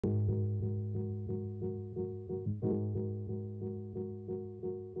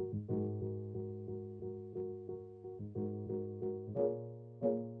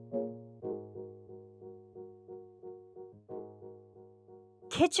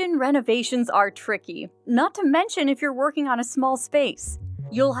Kitchen renovations are tricky, not to mention if you're working on a small space.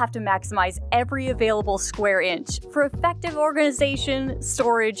 You'll have to maximize every available square inch for effective organization,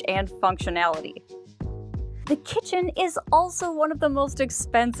 storage, and functionality. The kitchen is also one of the most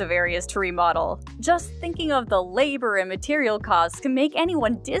expensive areas to remodel. Just thinking of the labor and material costs can make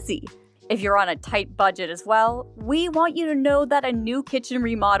anyone dizzy. If you're on a tight budget as well, we want you to know that a new kitchen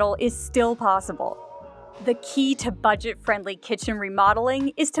remodel is still possible. The key to budget-friendly kitchen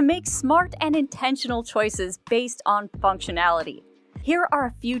remodeling is to make smart and intentional choices based on functionality. Here are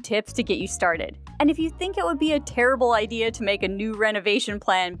a few tips to get you started. And if you think it would be a terrible idea to make a new renovation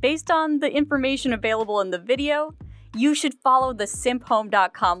plan based on the information available in the video, you should follow the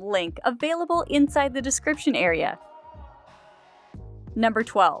simphome.com link available inside the description area. Number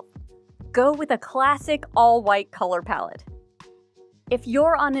 12. Go with a classic all-white color palette. If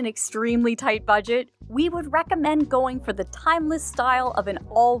you're on an extremely tight budget, we would recommend going for the timeless style of an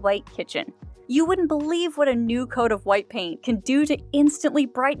all-white kitchen. You wouldn't believe what a new coat of white paint can do to instantly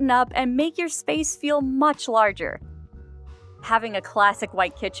brighten up and make your space feel much larger. Having a classic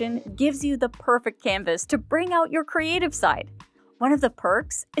white kitchen gives you the perfect canvas to bring out your creative side. One of the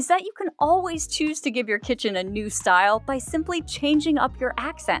perks is that you can always choose to give your kitchen a new style by simply changing up your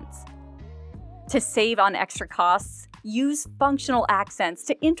accents. To save on extra costs, use functional accents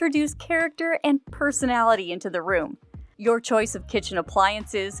to introduce character and personality into the room. Your choice of kitchen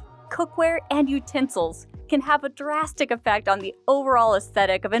appliances, cookware, and utensils can have a drastic effect on the overall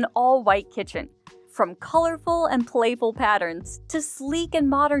aesthetic of an all-white kitchen. From colorful and playful patterns to sleek and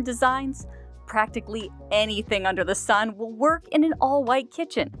modern designs, practically anything under the sun will work in an all-white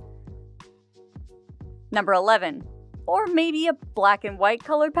kitchen. Number 11. Or maybe a black and white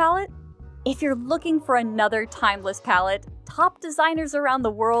color palette? If you're looking for another timeless palette, top designers around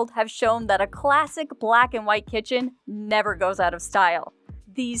the world have shown that a classic black and white kitchen never goes out of style.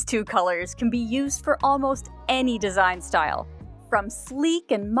 These two colors can be used for almost any design style, from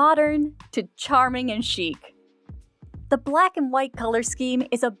sleek and modern to charming and chic. The black and white color scheme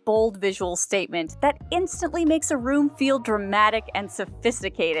is a bold visual statement that instantly makes a room feel dramatic and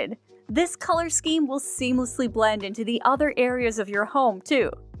sophisticated. This color scheme will seamlessly blend into the other areas of your home too.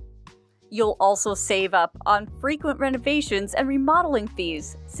 You'll also save up on frequent renovations and remodeling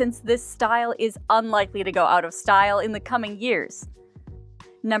fees, since this style is unlikely to go out of style in the coming years.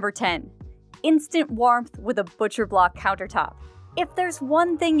 Number 10. Instant warmth with a Butcher Block Countertop. If there's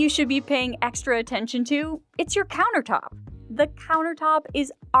one thing you should be paying extra attention to, it's your countertop. The countertop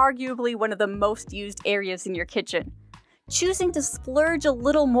is arguably one of the most used areas in your kitchen. Choosing to splurge a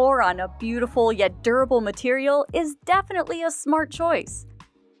little more on a beautiful yet durable material is definitely a smart choice.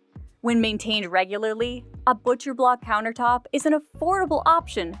 When maintained regularly, a Butcher Block countertop is an affordable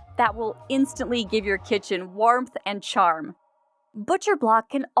option that will instantly give your kitchen warmth and charm. Butcher Block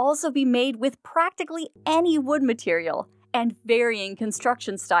can also be made with practically any wood material and varying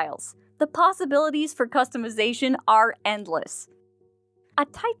construction styles. The possibilities for customization are endless. A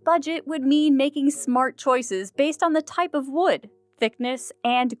tight budget would mean making smart choices based on the type of wood, thickness,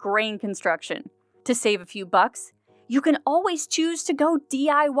 and grain construction. To save a few bucks, you can always choose to go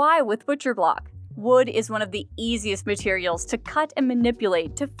DIY with Butcher Block. Wood is one of the easiest materials to cut and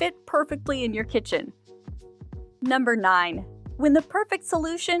manipulate to fit perfectly in your kitchen. Number 9. When the perfect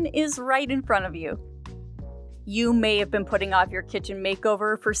solution is right in front of you. You may have been putting off your kitchen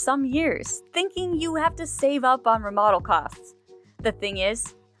makeover for some years, thinking you have to save up on remodel costs. The thing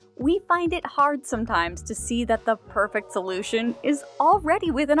is, we find it hard sometimes to see that the perfect solution is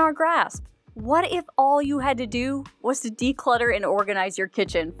already within our grasp. What if all you had to do was to declutter and organize your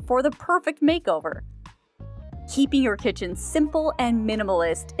kitchen for the perfect makeover? Keeping your kitchen simple and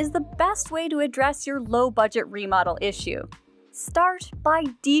minimalist is the best way to address your low-budget remodel issue. Start by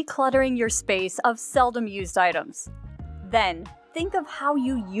decluttering your space of seldom used items. Then, think of how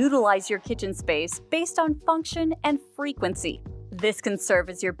you utilize your kitchen space based on function and frequency. This can serve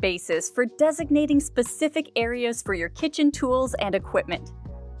as your basis for designating specific areas for your kitchen tools and equipment.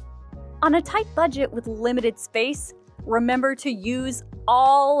 On a tight budget with limited space, remember to use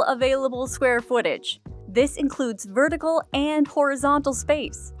all available square footage. This includes vertical and horizontal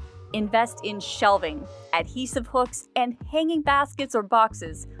space. Invest in shelving, adhesive hooks, and hanging baskets or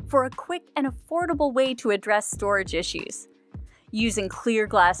boxes for a quick and affordable way to address storage issues. Using clear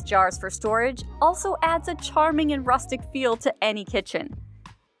glass jars for storage also adds a charming and rustic feel to any kitchen.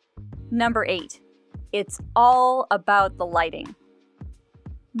 Number 8. It's all about the lighting.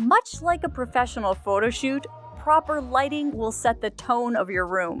 Much like a professional photo shoot, proper lighting will set the tone of your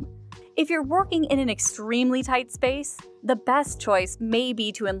room. If you're working in an extremely tight space, the best choice may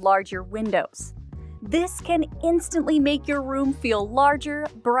be to enlarge your windows. This can instantly make your room feel larger,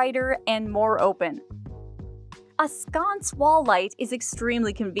 brighter, and more open. A sconce wall light is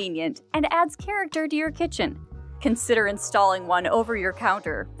extremely convenient and adds character to your kitchen. Consider installing one over your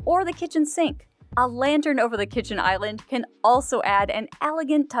counter or the kitchen sink. A lantern over the kitchen island can also add an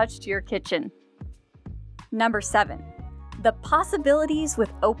elegant touch to your kitchen. Number 7. The possibilities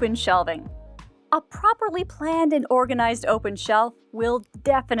with open shelving. A properly planned and organized open shelf will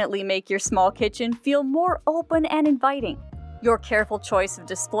definitely make your small kitchen feel more open and inviting. Your careful choice of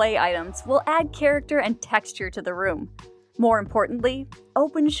display items will add character and texture to the room. More importantly,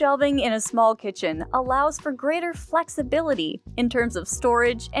 open shelving in a small kitchen allows for greater flexibility in terms of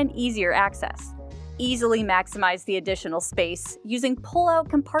storage and easier access. Easily maximize the additional space using pull-out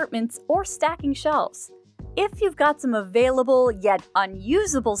compartments or stacking shelves. If you've got some available yet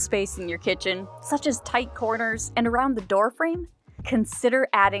unusable space in your kitchen, such as tight corners and around the door frame, consider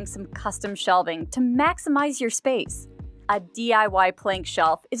adding some custom shelving to maximize your space. A DIY plank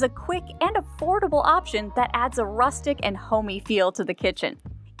shelf is a quick and affordable option that adds a rustic and homey feel to the kitchen.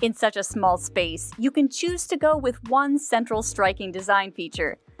 In such a small space, you can choose to go with one central striking design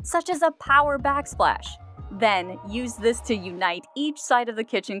feature, such as a power backsplash. Then, use this to unite each side of the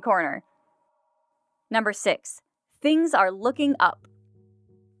kitchen corner. Number 6. Things are looking up.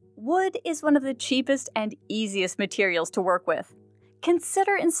 Wood is one of the cheapest and easiest materials to work with.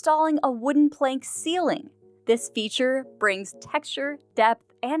 Consider installing a wooden plank ceiling. This feature brings texture, depth,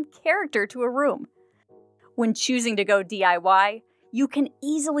 and character to a room. When choosing to go DIY, you can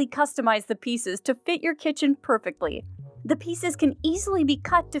easily customize the pieces to fit your kitchen perfectly. The pieces can easily be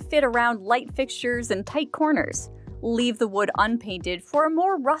cut to fit around light fixtures and tight corners. Leave the wood unpainted for a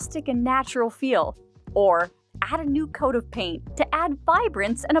more rustic and natural feel. Or add a new coat of paint to add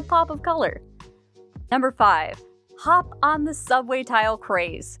vibrance and a pop of color. Number 5. Hop on the subway tile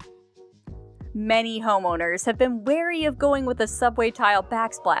craze. Many homeowners have been wary of going with a subway tile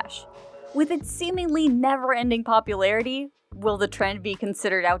backsplash. With its seemingly never-ending popularity, will the trend be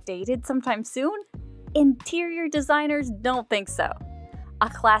considered outdated sometime soon? Interior designers don't think so. A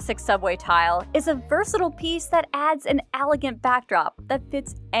classic subway tile is a versatile piece that adds an elegant backdrop that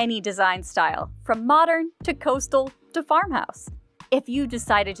fits any design style, from modern to coastal to farmhouse. If you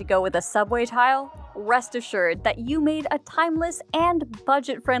decided to go with a subway tile, rest assured that you made a timeless and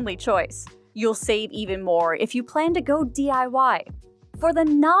budget-friendly choice. You'll save even more if you plan to go DIY. For the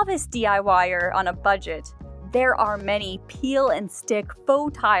novice DIYer on a budget, there are many peel and stick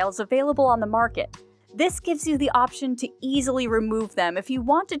faux tiles available on the market. This gives you the option to easily remove them if you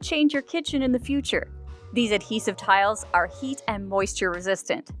want to change your kitchen in the future. These adhesive tiles are heat and moisture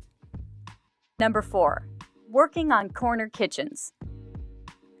resistant. Number 4. Working on corner kitchens.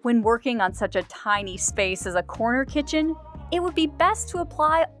 When working on such a tiny space as a corner kitchen, it would be best to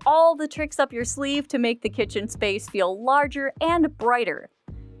apply all the tricks up your sleeve to make the kitchen space feel larger and brighter.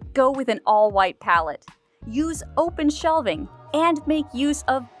 Go with an all-white palette. Use open shelving and make use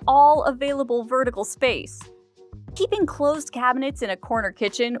of all available vertical space. Keeping closed cabinets in a corner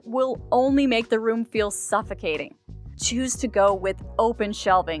kitchen will only make the room feel suffocating. Choose to go with open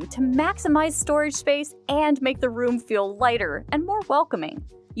shelving to maximize storage space and make the room feel lighter and more welcoming.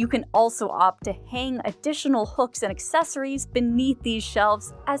 You can also opt to hang additional hooks and accessories beneath these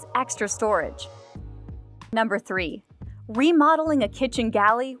shelves as extra storage. Number 3. Remodeling a kitchen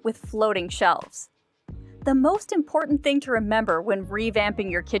galley with floating shelves. The most important thing to remember when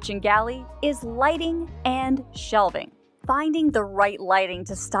revamping your kitchen galley is lighting and shelving. Finding the right lighting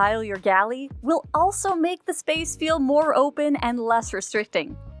to style your galley will also make the space feel more open and less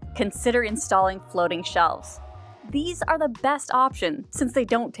restricting. Consider installing floating shelves. These are the best option since they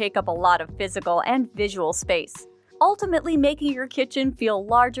don't take up a lot of physical and visual space, ultimately making your kitchen feel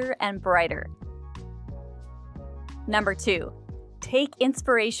larger and brighter. Number 2. Take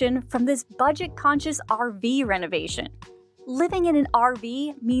inspiration from this budget-conscious RV renovation. Living in an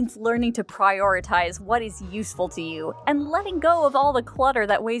RV means learning to prioritize what is useful to you and letting go of all the clutter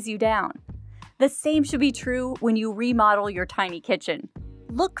that weighs you down. The same should be true when you remodel your tiny kitchen.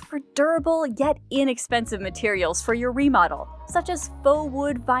 Look for durable yet inexpensive materials for your remodel, such as faux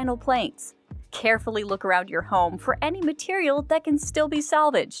wood vinyl planks. Carefully look around your home for any material that can still be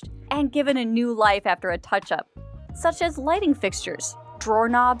salvaged and given a new life after a touch-up, such as lighting fixtures, drawer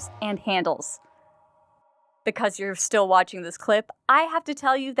knobs, and handles. Because you're still watching this clip, I have to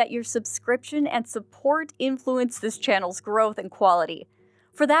tell you that your subscription and support influence this channel's growth and quality.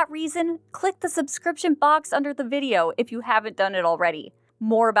 For that reason, click the subscription box under the video if you haven't done it already.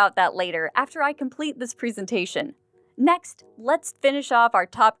 More about that later after I complete this presentation. Next, let's finish off our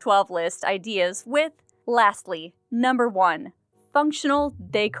top 12 list ideas with, lastly, number 1, functional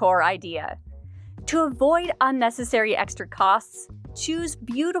decor idea. To avoid unnecessary extra costs, choose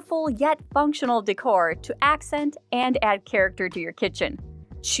beautiful yet functional decor to accent and add character to your kitchen.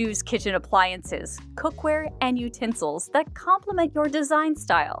 Choose kitchen appliances, cookware, and utensils that complement your design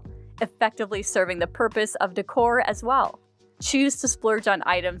style, effectively serving the purpose of decor as well. Choose to splurge on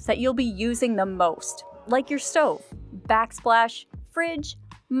items that you'll be using the most, like your stove, backsplash, fridge,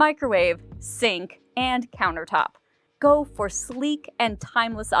 microwave, sink, and countertop. Go for sleek and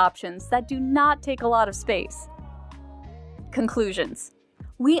timeless options that do not take a lot of space. Conclusions.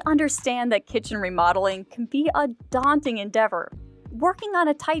 We understand that kitchen remodeling can be a daunting endeavor. Working on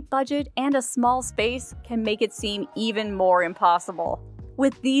a tight budget and a small space can make it seem even more impossible.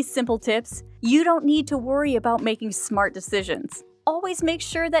 With these simple tips, you don't need to worry about making smart decisions. Always make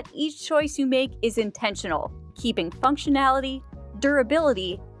sure that each choice you make is intentional, keeping functionality,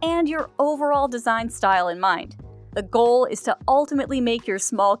 durability, and your overall design style in mind. The goal is to ultimately make your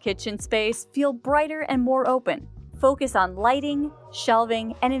small kitchen space feel brighter and more open. Focus on lighting,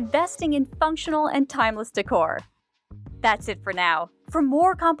 shelving, and investing in functional and timeless decor. That's it for now. For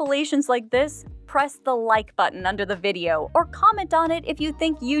more compilations like this, press the like button under the video or comment on it if you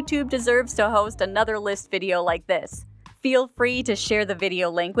think YouTube deserves to host another list video like this. Feel free to share the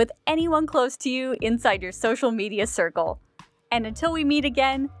video link with anyone close to you inside your social media circle. And until we meet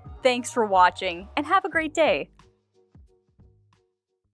again, thanks for watching and have a great day.